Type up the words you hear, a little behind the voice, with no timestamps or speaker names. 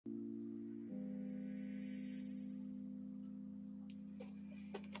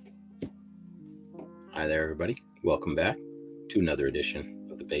Hi there, everybody. Welcome back to another edition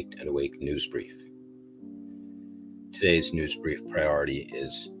of the Baked and Awake News Brief. Today's news brief priority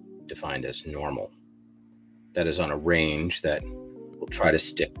is defined as normal. That is on a range that we'll try to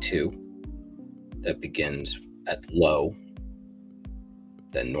stick to, that begins at low,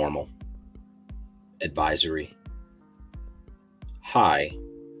 then normal, advisory, high,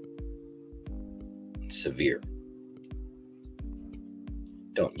 and severe.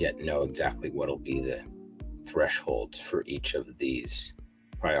 Don't yet know exactly what'll be the thresholds for each of these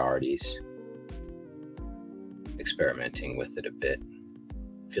priorities. Experimenting with it a bit.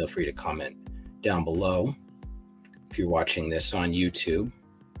 Feel free to comment down below if you're watching this on YouTube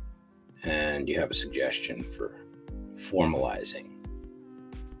and you have a suggestion for formalizing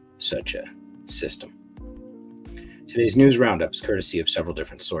such a system. Today's news roundup is courtesy of several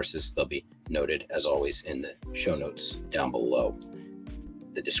different sources. They'll be noted, as always, in the show notes down below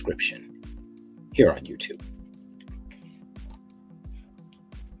the description here on YouTube.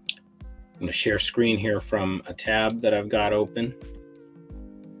 I'm going to share screen here from a tab that I've got open.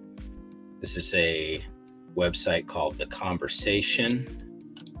 This is a website called The Conversation.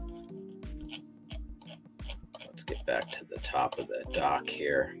 Let's get back to the top of the doc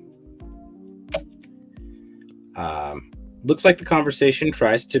here. Looks like The Conversation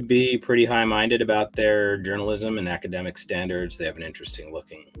tries to be pretty high-minded about their journalism and academic standards. They have an interesting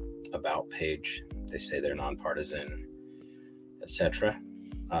looking about page. They say they're nonpartisan, etc.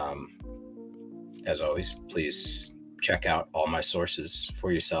 As always, please check out all my sources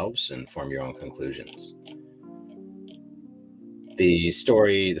for yourselves and form your own conclusions. The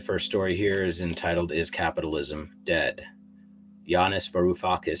first story here is entitled, "Is Capitalism Dead?" Yanis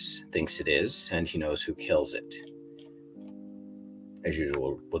Varoufakis thinks it is, and he knows who kills it. As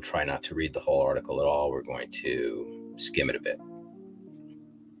usual, we'll try not to read the whole article at all. We're going to skim it a bit,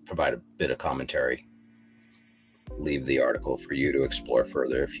 provide a bit of commentary, leave the article for you to explore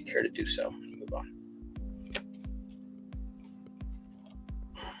further if you care to do so, and move on.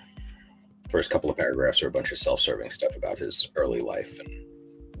 First couple of paragraphs are a bunch of self-serving stuff about his early life and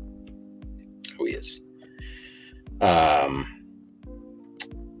who he is. Yanis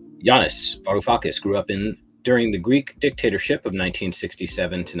Varoufakis grew up during the Greek dictatorship of 1967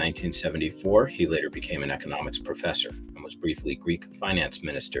 to 1974. He later became an economics professor and was briefly Greek finance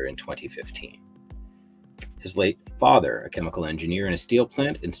minister in 2015. His late father, a chemical engineer in a steel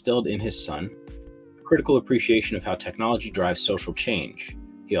plant, instilled in his son a critical appreciation of how technology drives social change.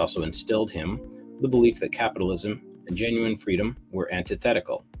 He also instilled him the belief that capitalism and genuine freedom were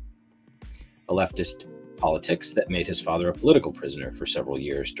antithetical. A leftist politics that made his father a political prisoner for several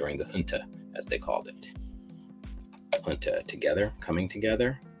years during the junta, as they called it. Junta together, coming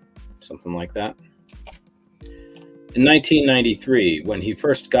together, something like that. In 1993, when he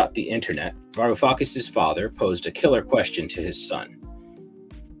first got the internet, Varoufakis' father posed a killer question to his son.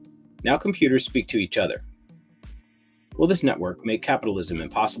 Now computers speak to each other. Will this network make capitalism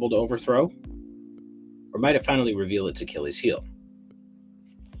impossible to overthrow? Or might it finally reveal its Achilles heel?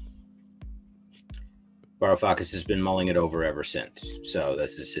 Varoufakis has been mulling it over ever since. So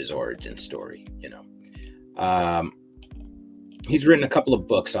this is his origin story, He's written a couple of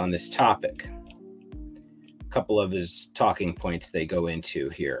books on this topic. A couple of his talking points they go into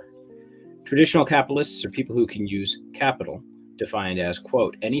here. Traditional capitalists are people who can use capital, defined as,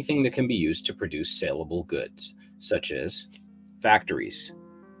 quote, anything that can be used to produce saleable goods, such as factories,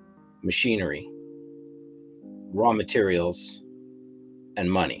 machinery, raw materials,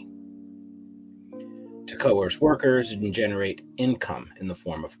 and money, to coerce workers and generate income in the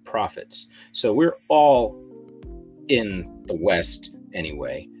form of profits. So we're all, in the West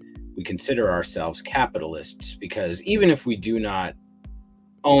anyway, we consider ourselves capitalists because even if we do not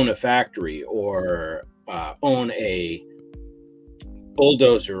own a factory or own a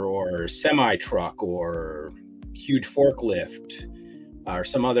bulldozer or semi-truck or huge forklift or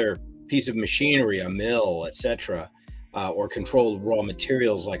some other piece of machinery, a mill, etc., or control raw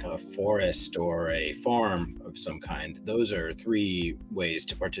materials like a forest or a farm of some kind. Those are three ways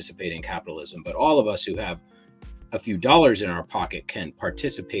to participate in capitalism. But all of us who have a few dollars in our pocket can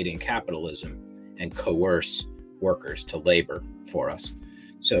participate in capitalism and coerce workers to labor for us.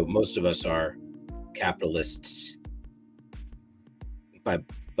 So most of us are capitalists, but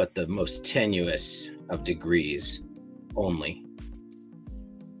the most tenuous of degrees only.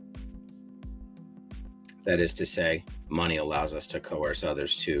 That is to say, money allows us to coerce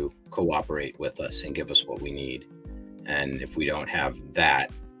others to cooperate with us and give us what we need. And if we don't have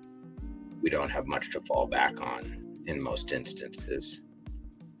that, we don't have much to fall back on in most instances.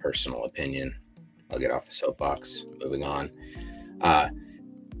 Personal opinion. I'll get off the soapbox. Moving on.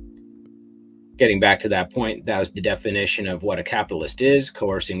 Getting back to that point, that was the definition of what a capitalist is: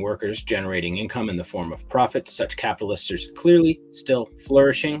 coercing workers, generating income in the form of profits. Such capitalists are clearly still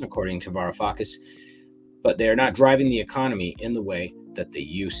flourishing, according to Varoufakis, but they are not driving the economy in the way that they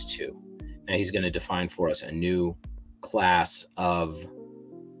used to. Now he's going to define for us a new class of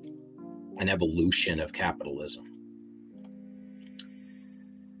an evolution of capitalism.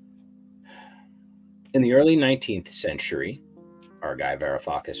 In the early 19th century, our guy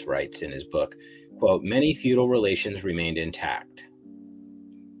Varoufakis writes in his book, quote, many feudal relations remained intact,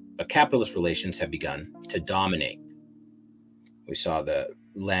 but capitalist relations have begun to dominate. We saw the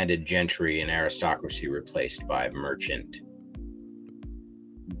landed gentry and aristocracy replaced by merchant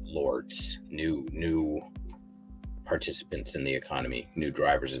lords, new participants in the economy, new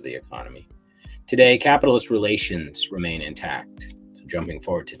drivers of the economy. Today, capitalist relations remain intact. So jumping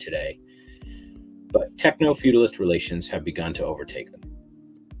forward to today, but techno-feudalist relations have begun to overtake them.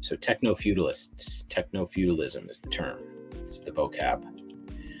 So techno-feudalists, techno-feudalism is the term. It's the vocab.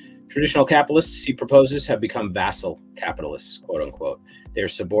 Traditional capitalists, he proposes, have become vassal capitalists, quote unquote. They're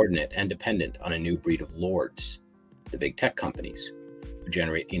subordinate and dependent on a new breed of lords, the big tech companies, who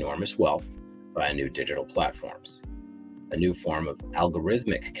generate enormous wealth via new digital platforms. A new form of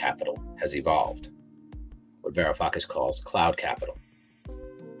algorithmic capital has evolved, what Varoufakis calls cloud capital.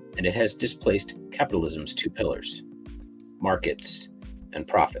 And it has displaced capitalism's two pillars, markets and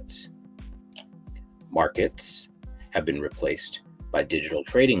profits. Markets have been replaced by digital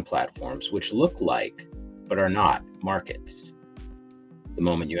trading platforms, which look like, but are not, markets. The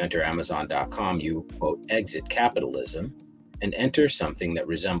moment you enter Amazon.com, you, quote, exit capitalism and enter something that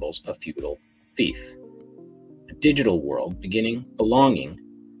resembles a feudal fief. A digital world belonging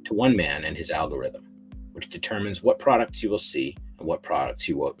to one man and his algorithm, which determines what products you will see and what products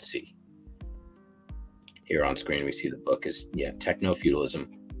you won't see. Here on screen, we see the book is, Techno-Feudalism,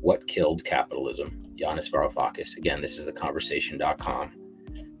 What Killed Capitalism, Yanis Varoufakis. Again, this is theconversation.com.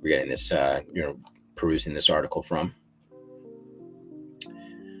 We're getting this, perusing this article from.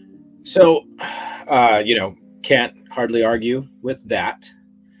 So, can't hardly argue with that.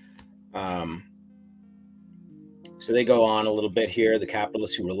 So they go on a little bit here. The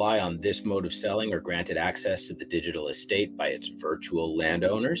capitalists who rely on this mode of selling are granted access to the digital estate by its virtual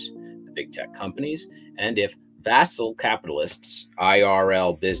landowners, the big tech companies. And if vassal capitalists,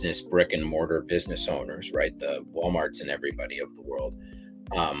 IRL business, brick and mortar business owners, right, the Walmarts and everybody of the world,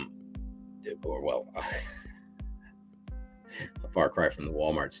 a far cry from the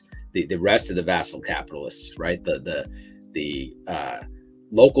Walmarts, the rest of the vassal capitalists, right, the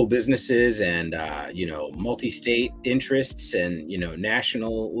local businesses and multi-state interests and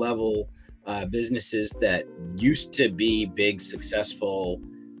national level businesses that used to be big successful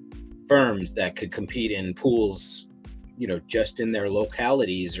firms that could compete in pools just in their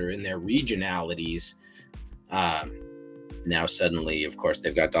localities or in their regionalities. Now suddenly, of course,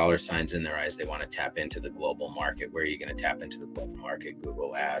 they've got dollar signs in their eyes. They want to tap into the global market. Where are you going to tap into the global market?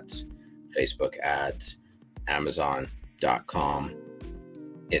 Google ads, Facebook ads, Amazon.com.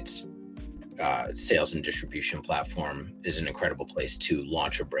 Its sales and distribution platform is an incredible place to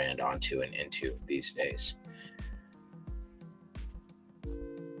launch a brand onto and into these days.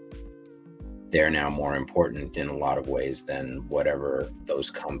 They're now more important in a lot of ways than whatever those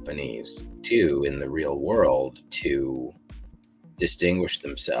companies do in the real world to distinguish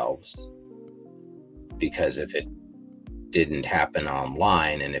themselves. Because if it didn't happen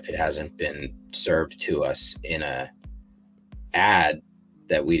online and if it hasn't been served to us in a ad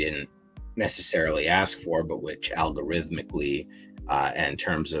that we didn't necessarily ask for, but which algorithmically and in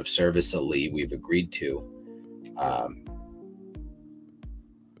terms of serviceally we've agreed to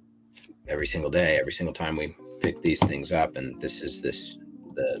every single day, every single time we pick these things up. And this is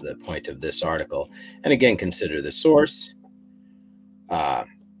the point of this article. And again, consider the source.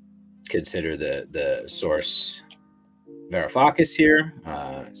 Consider the source Varoufakis here,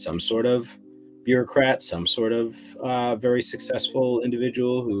 some sort of bureaucrat, some sort of very successful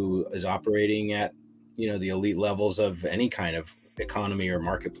individual who is operating at the elite levels of any kind of economy or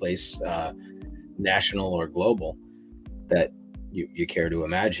marketplace, national or global, that you care to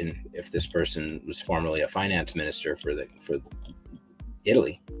imagine if this person was formerly a finance minister for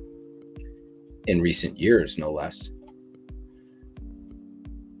Italy in recent years, no less.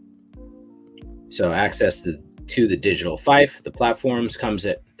 So access to the digital fief, the platforms, comes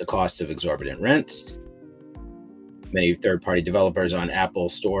at the cost of exorbitant rents. Many third-party developers on Apple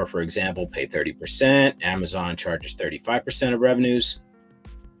Store, for example, pay 30%. Amazon charges 35% of revenues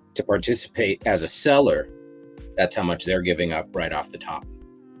to participate as a seller. That's how much they're giving up right off the top.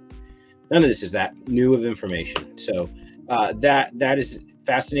 None of this is that new of information. So that is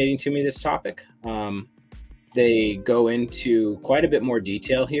fascinating to me, this topic. They go into quite a bit more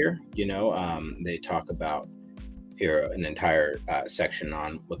detail here. They talk about here an entire section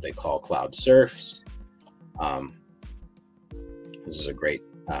on what they call cloud serfs. This is a great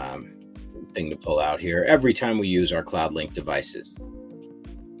thing to pull out here. Every time we use our cloud link devices,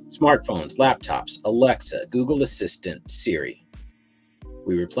 smartphones, laptops, Alexa, Google Assistant, Siri,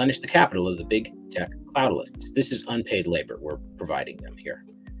 we replenish the capital of the big tech cloudlists. This is unpaid labor we're providing them here.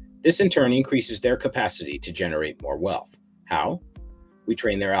 This in turn increases their capacity to generate more wealth. How? We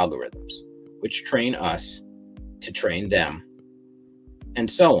train their algorithms, which train us to train them, and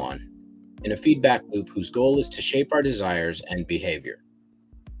so on, in a feedback loop whose goal is to shape our desires and behavior.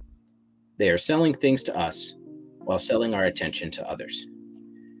 They are selling things to us while selling our attention to others.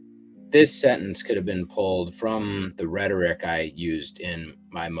 This sentence could have been pulled from the rhetoric I used in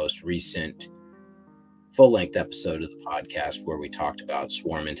my most recent full-length episode of the podcast, where we talked about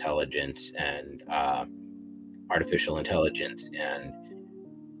swarm intelligence and artificial intelligence and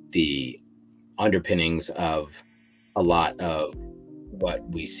the underpinnings of a lot of what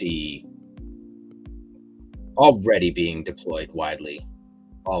we see already being deployed widely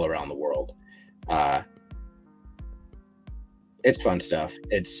all around the world. It's fun stuff.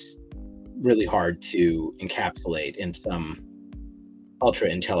 It's really hard to encapsulate in some ultra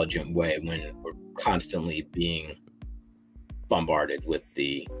intelligent way when we're constantly being bombarded with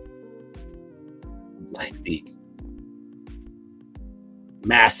the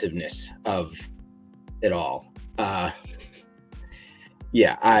massiveness of it all. I'm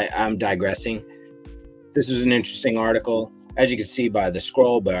digressing. This was an interesting article. As you can see by the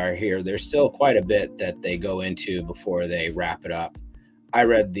scroll bar here, there's still quite a bit that they go into before they wrap it up. I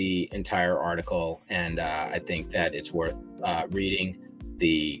read the entire article, and I think that it's worth reading.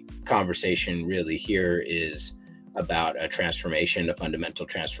 The conversation really here is about a transformation, a fundamental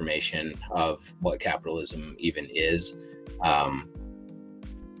transformation of what capitalism even is.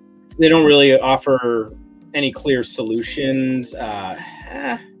 They don't really offer any clear solutions.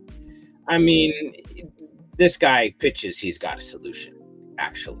 This guy pitches he's got a solution,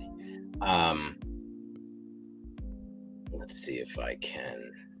 actually. Let's see if I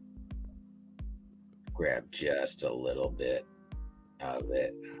can grab just a little bit of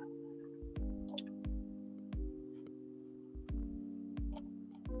it.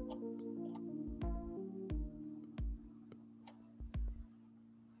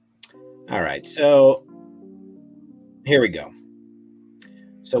 All right, so here we go.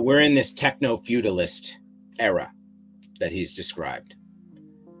 So we're in this techno-feudalist era that he's described.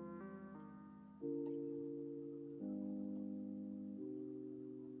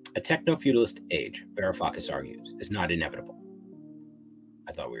 A techno-feudalist age, Varoufakis argues, is not inevitable.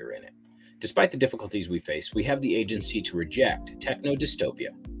 I thought we were in it. Despite the difficulties we face, we have the agency to reject techno-dystopia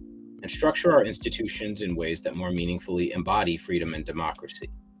and structure our institutions in ways that more meaningfully embody freedom and democracy.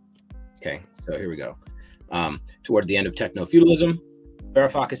 Okay, so here we go. Toward the end of techno-feudalism,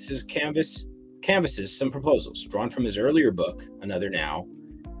 Varoufakis canvasses some proposals drawn from his earlier book, Another Now,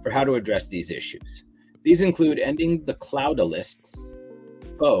 for how to address these issues. These include ending the cloudalist's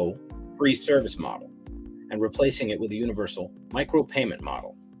faux free service model and replacing it with a universal micropayment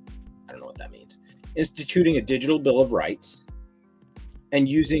model. I don't know what that means. Instituting a digital bill of rights and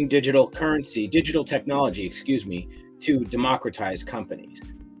using digital technology, to democratize companies,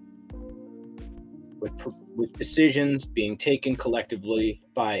 with decisions being taken collectively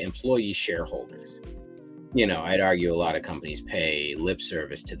by employee shareholders. I'd argue a lot of companies pay lip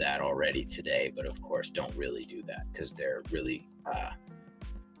service to that already today, but of course don't really do that because they're really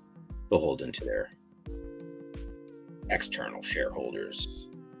beholden to their external shareholders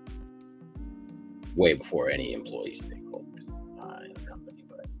way before any employee stakeholders in a company,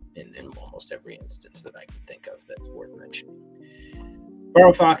 but in almost every instance that I can think of that's worth mentioning.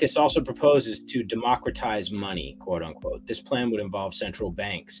 Varoufakis also proposes to democratize money, quote unquote. This plan would involve central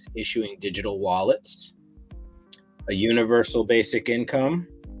banks issuing digital wallets, a universal basic income,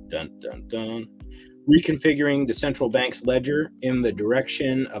 dun dun dun, reconfiguring the central bank's ledger in the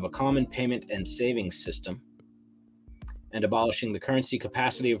direction of a common payment and savings system, and abolishing the current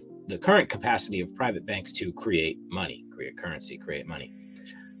capacity of private banks to create money, create currency, create money.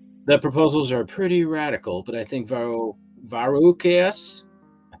 The proposals are pretty radical, but I think Varoufakis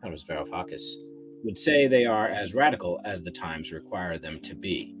would say they are as radical as the times require them to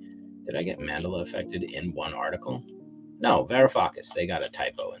be. Did I get Mandela affected in one article? No, Varoufakis, they got a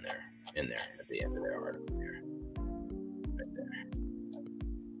typo in there at the end of their article here. Right there.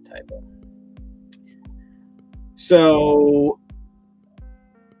 Typo. So,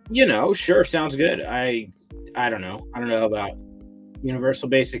 sure, sounds good. I don't know. I don't know about universal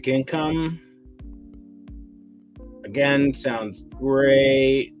basic income. Again, sounds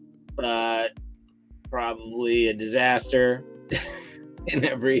great, but probably a disaster in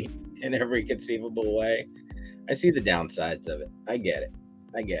every conceivable way. I see the downsides of it. I get it.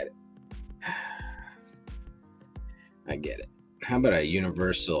 I get it. I get it. How about a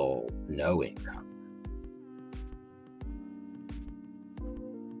universal no income?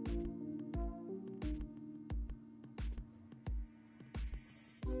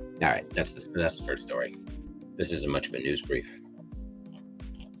 All right, that's the first story. This isn't much of a news brief.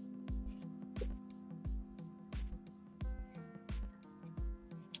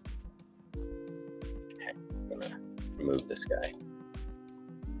 Okay, I'm gonna remove this guy.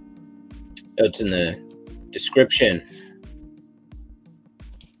 Notes in the description.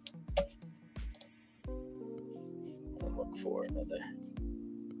 I'll look for another.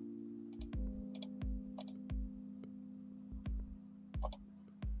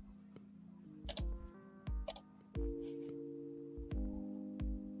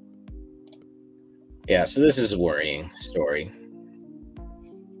 Yeah, so this is a worrying story.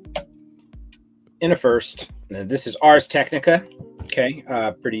 In a first, this is Ars Technica, okay,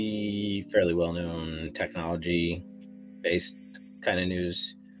 fairly well-known technology-based kind of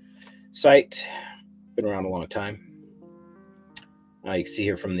news site, been around a long time. You can see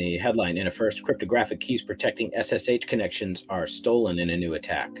here from the headline, in a first, cryptographic keys protecting SSH connections are stolen in a new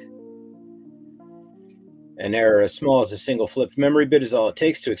attack. An error as small as a single flipped memory bit is all it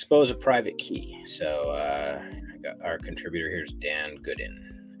takes to expose a private key. So I got our contributor here is Dan Gooden,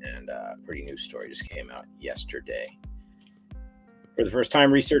 and a pretty new story just came out yesterday. For the first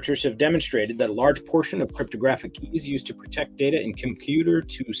time, researchers have demonstrated that a large portion of cryptographic keys used to protect data in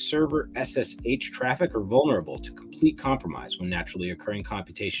computer-to-server SSH traffic are vulnerable to complete compromise when naturally occurring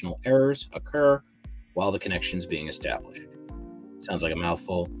computational errors occur while the connection is being established. Sounds like a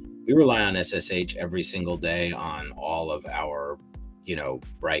mouthful. We rely on SSH every single day on all of our,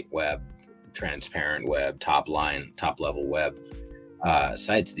 bright web, transparent web, top level web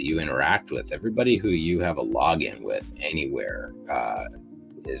sites that you interact with. Everybody who you have a login with anywhere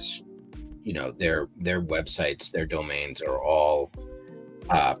is, their websites, their domains are all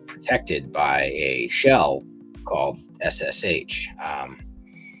protected by a shell called SSH.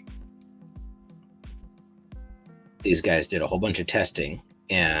 These guys did a whole bunch of testing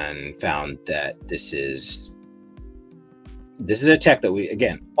and found that this is a tech that we,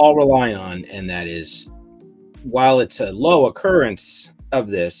 again, all rely on, and that is, while it's a low occurrence of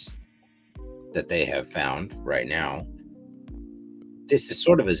this that they have found right now, this is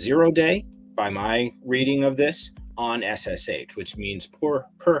sort of a 0 day by my reading of this on SSH, which means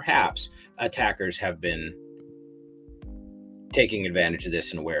perhaps attackers have been taking advantage of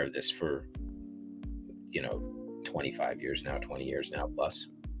this and aware of this for 25 years now, 20 years now plus.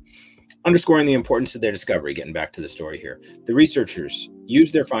 Underscoring the importance of their discovery, getting back to the story here, the researchers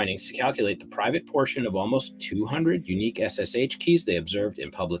used their findings to calculate the private portion of almost 200 unique SSH keys they observed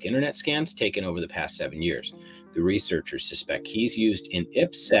in public internet scans taken over the past 7 years. The researchers suspect keys used in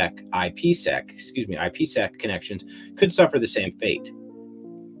IPsec connections could suffer the same fate.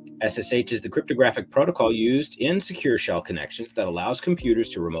 SSH is the cryptographic protocol used in secure shell connections that allows computers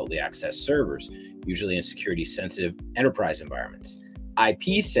to remotely access servers, usually in security-sensitive enterprise environments.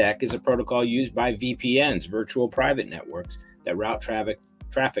 IPsec is a protocol used by VPNs, virtual private networks, that route traffic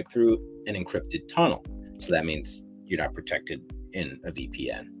through an encrypted tunnel. So that means you're not protected in a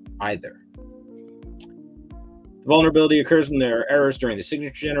VPN either. The vulnerability occurs when there are errors during the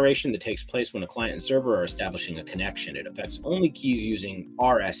signature generation that takes place when a client and server are establishing a connection. It affects only keys using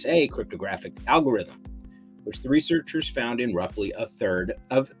RSA cryptographic algorithm, which the researchers found in roughly a third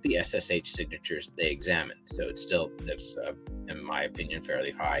of the SSH signatures they examined. So that's in my opinion,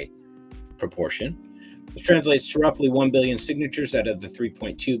 fairly high proportion, which translates to roughly 1 billion signatures out of the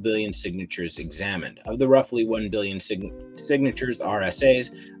 3.2 billion signatures examined. Of the roughly 1 billion signatures,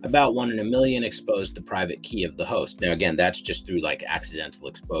 RSAs, about 1 in a million exposed the private key of the host. Now, again, that's just through like accidental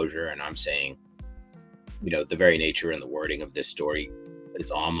exposure. And I'm saying, the very nature and the wording of this story is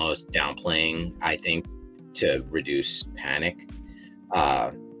almost downplaying, I think, to reduce panic,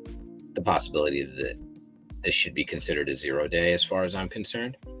 the possibility that this should be considered a 0 day as far as I'm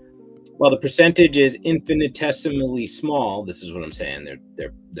concerned. While the percentage is infinitesimally small, this is what I'm saying,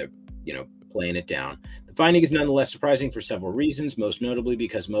 they're playing it down. The finding is nonetheless surprising for several reasons, most notably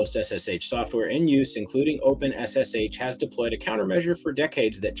because most SSH software in use, including OpenSSH, has deployed a countermeasure for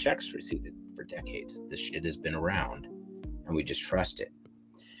decades that checks for decades. This shit has been around and we just trust it.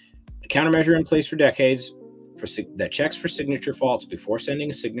 The countermeasure in place for decades that checks for signature faults before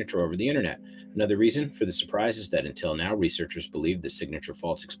sending a signature over the internet. Another reason for the surprise is that until now, researchers believe the signature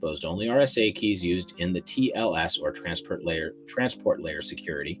faults exposed only RSA keys used in the TLS or transport layer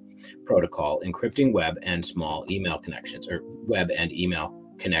security protocol, encrypting web and small email connections, or web and email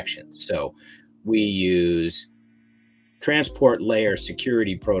connections. So we use transport layer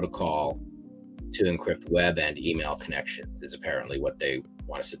security protocol to encrypt web and email connections is apparently what they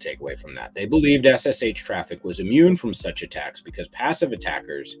want us to take away from that. They believed SSH traffic was immune from such attacks because passive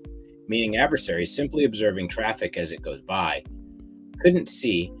attackers, meaning adversaries simply observing traffic as it goes by, couldn't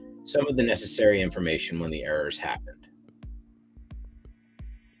see some of the necessary information when the errors happened.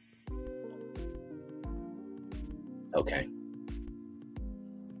 Okay.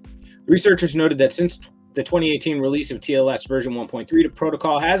 Researchers noted that since the 2018 release of TLS version 1.3, the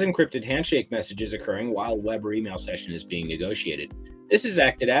protocol has encrypted handshake messages occurring while web or email session is being negotiated. This has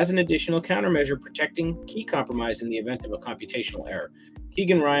acted as an additional countermeasure protecting key compromise in the event of a computational error.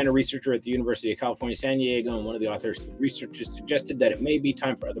 Keegan Ryan, a researcher at the University of California, San Diego, and one of the authors of the research, suggested that it may be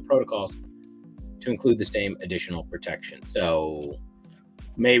time for other protocols to include the same additional protection. So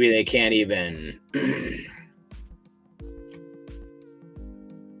maybe they can't even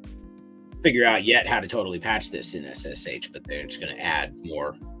figure out yet how to totally patch this in SSH, but they're just going to add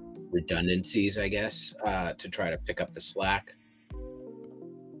more redundancies, I guess, to try to pick up the slack.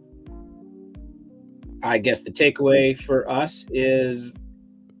 I guess the takeaway for us is,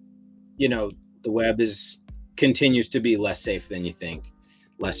 you know, the web continues to be less safe than you think,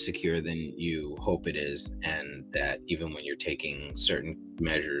 less secure than you hope it is, and that even when you're taking certain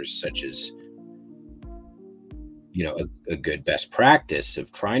measures such as, you know, a good best practice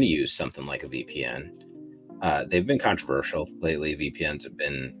of trying to use something like a VPN, they've been controversial lately. VPNs have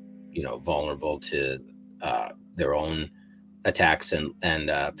been, you know, vulnerable to their own attacks and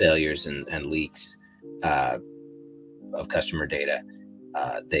failures and leaks of customer data.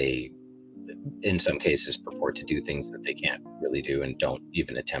 They, in some cases, purport to do things that they can't really do and don't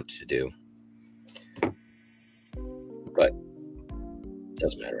even attempt to do. But it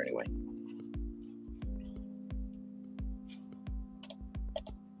doesn't matter anyway.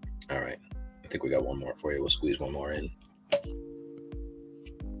 All right, I think we got one more for you. We'll squeeze one more in.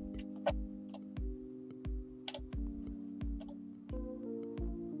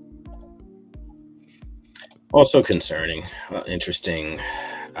 Also concerning, interesting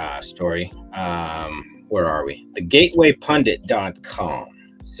story. Where are we? TheGatewayPundit.com.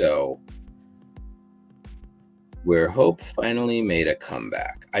 So, where hope finally made a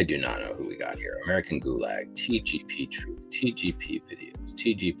comeback. I do not know who we got here. American Gulag, TGP Truth, TGP Videos,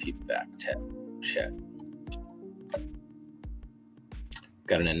 TGP Fact Check.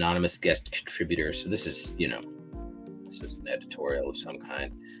 Got an anonymous guest contributor. So this is, you know, this is an editorial of some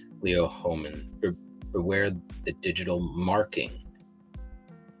kind. Leo Homan. Beware the digital marking.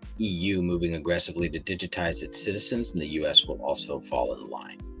 EU moving aggressively to digitize its citizens, and the US will also fall in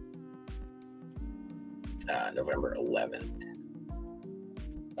line. November 11th.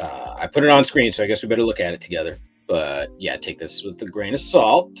 I put it on screen, so I guess we better look at it together. But yeah, take this with a grain of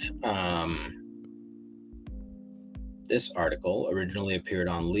salt. This article originally appeared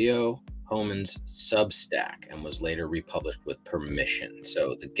on Leo Homan's Substack and was later republished with permission.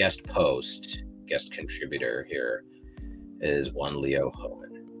 So the guest contributor here is one Leo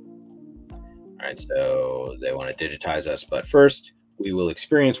Homan. All right, so they want to digitize us, but first we will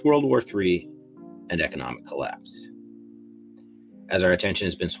experience World War III and economic collapse. As our attention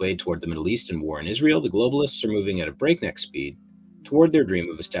has been swayed toward the Middle East and war in Israel, the globalists are moving at a breakneck speed toward their dream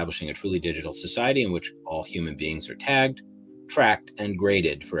of establishing a truly digital society in which all human beings are tagged, tracked, and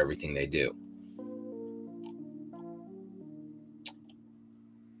graded for everything they do.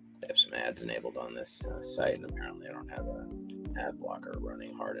 They have some ads enabled on this site, and apparently I don't have an ad blocker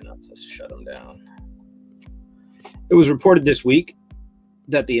running hard enough to shut them down. It was reported this week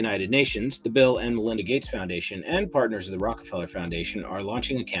that the United Nations, the Bill and Melinda Gates Foundation, and partners of the Rockefeller Foundation are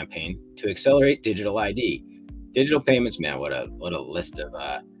launching a campaign to accelerate digital ID. Digital payments, man, what a list of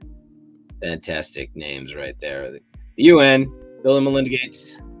fantastic names right there. The UN, Bill and Melinda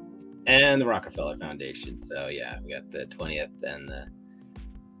Gates, and the Rockefeller Foundation. So yeah, we got the 20th and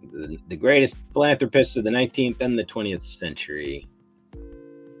the greatest philanthropists of the 19th and the 20th century.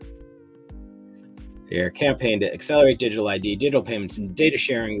 Their campaign to accelerate digital ID, digital payments, and data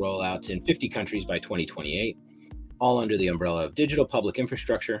sharing rollouts in 50 countries by 2028, all under the umbrella of Digital Public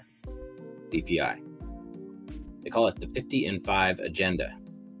Infrastructure, DPI. They call it the 50 in 5 Agenda.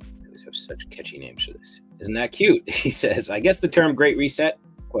 They always have such catchy names for this. Isn't that cute? He says, I guess the term Great Reset,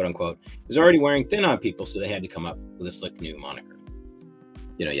 quote unquote, is already wearing thin on people, so they had to come up with a slick new moniker.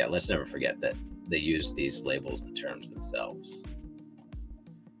 You know, yeah, let's never forget that they use these labels and terms themselves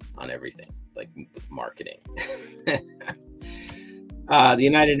on everything, like with marketing. The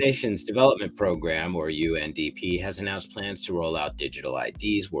United Nations Development Program, or UNDP, has announced plans to roll out digital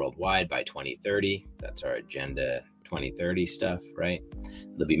IDs worldwide by 2030. That's our Agenda 2030 stuff, right?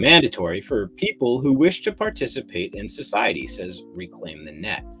 They'll be mandatory for people who wish to participate in society, says Reclaim the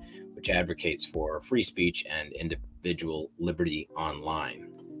Net, which advocates for free speech and individual liberty online.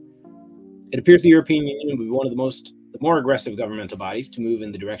 It appears the European Union will be one of the more aggressive governmental bodies to move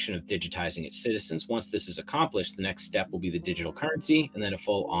in the direction of digitizing its citizens. Once this is accomplished, the next step will be the digital currency and then a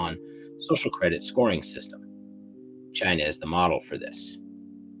full-on social credit scoring system. China is the model for this.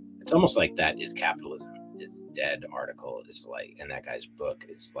 It's almost like that is capitalism is dead article is like, and that guy's book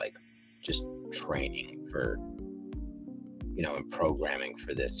is like just training for, and programming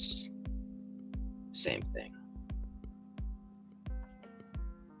for this same thing.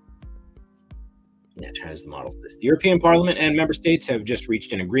 Yeah, China's the model for this. The European Parliament and member states have just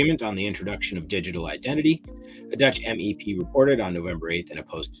reached an agreement on the introduction of digital identity. A Dutch MEP reported on November 8th in a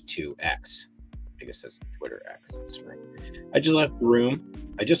post to X. I guess that's Twitter X. That's right. I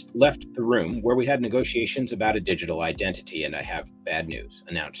just left the room where we had negotiations about a digital identity, and I have bad news,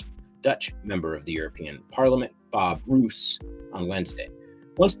 announced Dutch member of the European Parliament, Bob Roos, on Wednesday.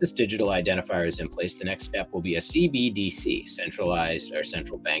 Once this digital identifier is in place, the next step will be a CBDC, centralized or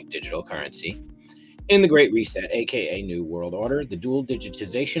central bank digital currency. In the Great Reset, aka New World Order, the dual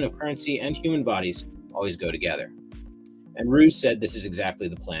digitization of currency and human bodies always go together. And Roos said this is exactly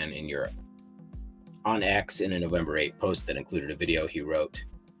the plan in Europe. On X, in a November 8 post that included a video, he wrote,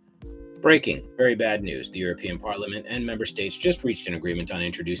 "Breaking, very bad news. The European Parliament and member states just reached an agreement on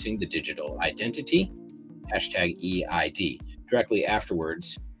introducing the digital identity, #EID. Directly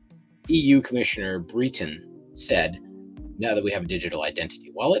afterwards, EU Commissioner Breton said, now that we have a digital identity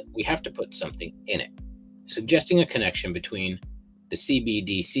wallet, we have to put something in it, suggesting a connection between the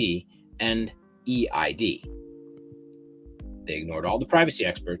CBDC and EID. They ignored all the privacy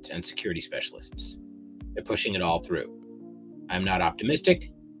experts and security specialists. They're pushing it all through. I'm not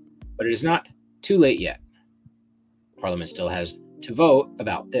optimistic, but it is not too late yet. Parliament still has to vote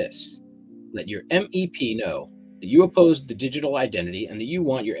about this. Let your MEP know that you oppose the digital identity and that you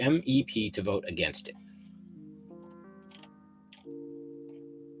want your MEP to vote against it."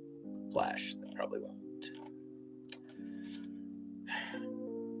 Flash, that probably won't.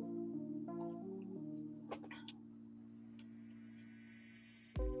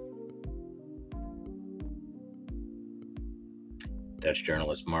 Dutch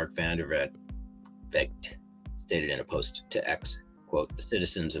journalist Mark van der Vecht stated in a post to X, quote, "The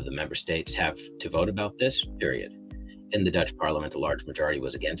citizens of the member states have to vote about this, period. In the Dutch parliament, a large majority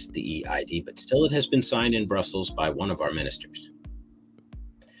was against the EID, but still it has been signed in Brussels by one of our ministers.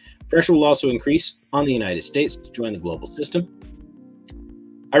 Pressure will also increase on the United States to join the global system.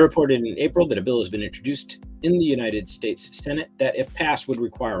 I reported in April that a bill has been introduced in the United States Senate that, if passed, would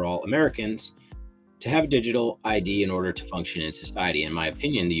require all Americans to have digital ID in order to function in society. In my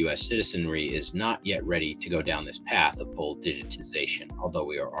opinion, the U.S. citizenry is not yet ready to go down this path of full digitization, although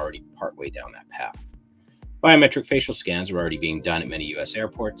we are already partway down that path. Biometric facial scans are already being done at many U.S.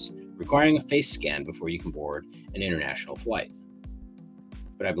 airports, requiring a face scan before you can board an international flight.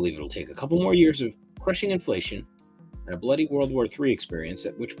 But I believe it will take a couple more years of crushing inflation and a bloody World War III experience,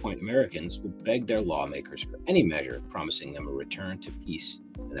 at which point Americans will beg their lawmakers for any measure promising them a return to peace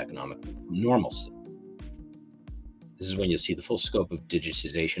and economic normalcy. This is when you'll see the full scope of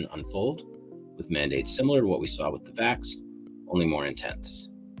digitization unfold, with mandates similar to what we saw with the vax, only more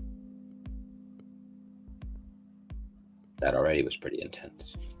intense." That already was pretty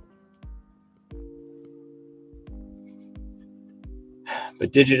intense.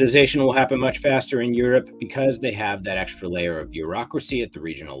 But digitization will happen much faster in Europe because they have that extra layer of bureaucracy at the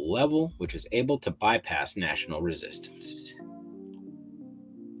regional level, which is able to bypass national resistance.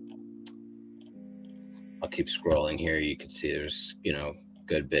 I'll keep scrolling here. You can see there's, a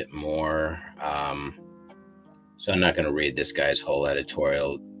good bit more. So I'm not going to read this guy's whole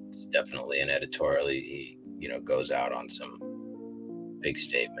editorial. It's definitely an editorial. He goes out on some big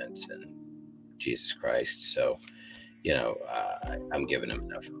statements and Jesus Christ. So, I'm giving him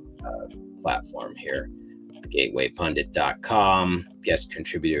enough platform here. TheGatewayPundit.com, guest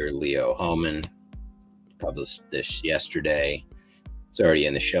contributor Leo Homan published this yesterday. It's already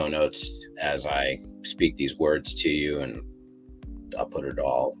in the show notes as I speak these words to you, and I'll put it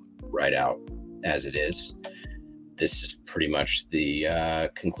all right out as it is. This is pretty much the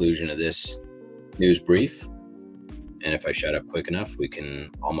conclusion of this news brief. And if I shut up quick enough, we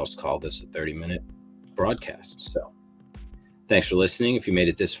can almost call this a 30-minute broadcast. So Thanks for listening. If you made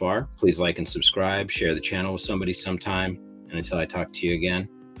it this far, please like and subscribe, share the channel with somebody sometime. And until I talk to you again,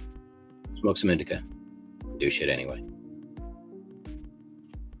 smoke some indica. Do shit anyway.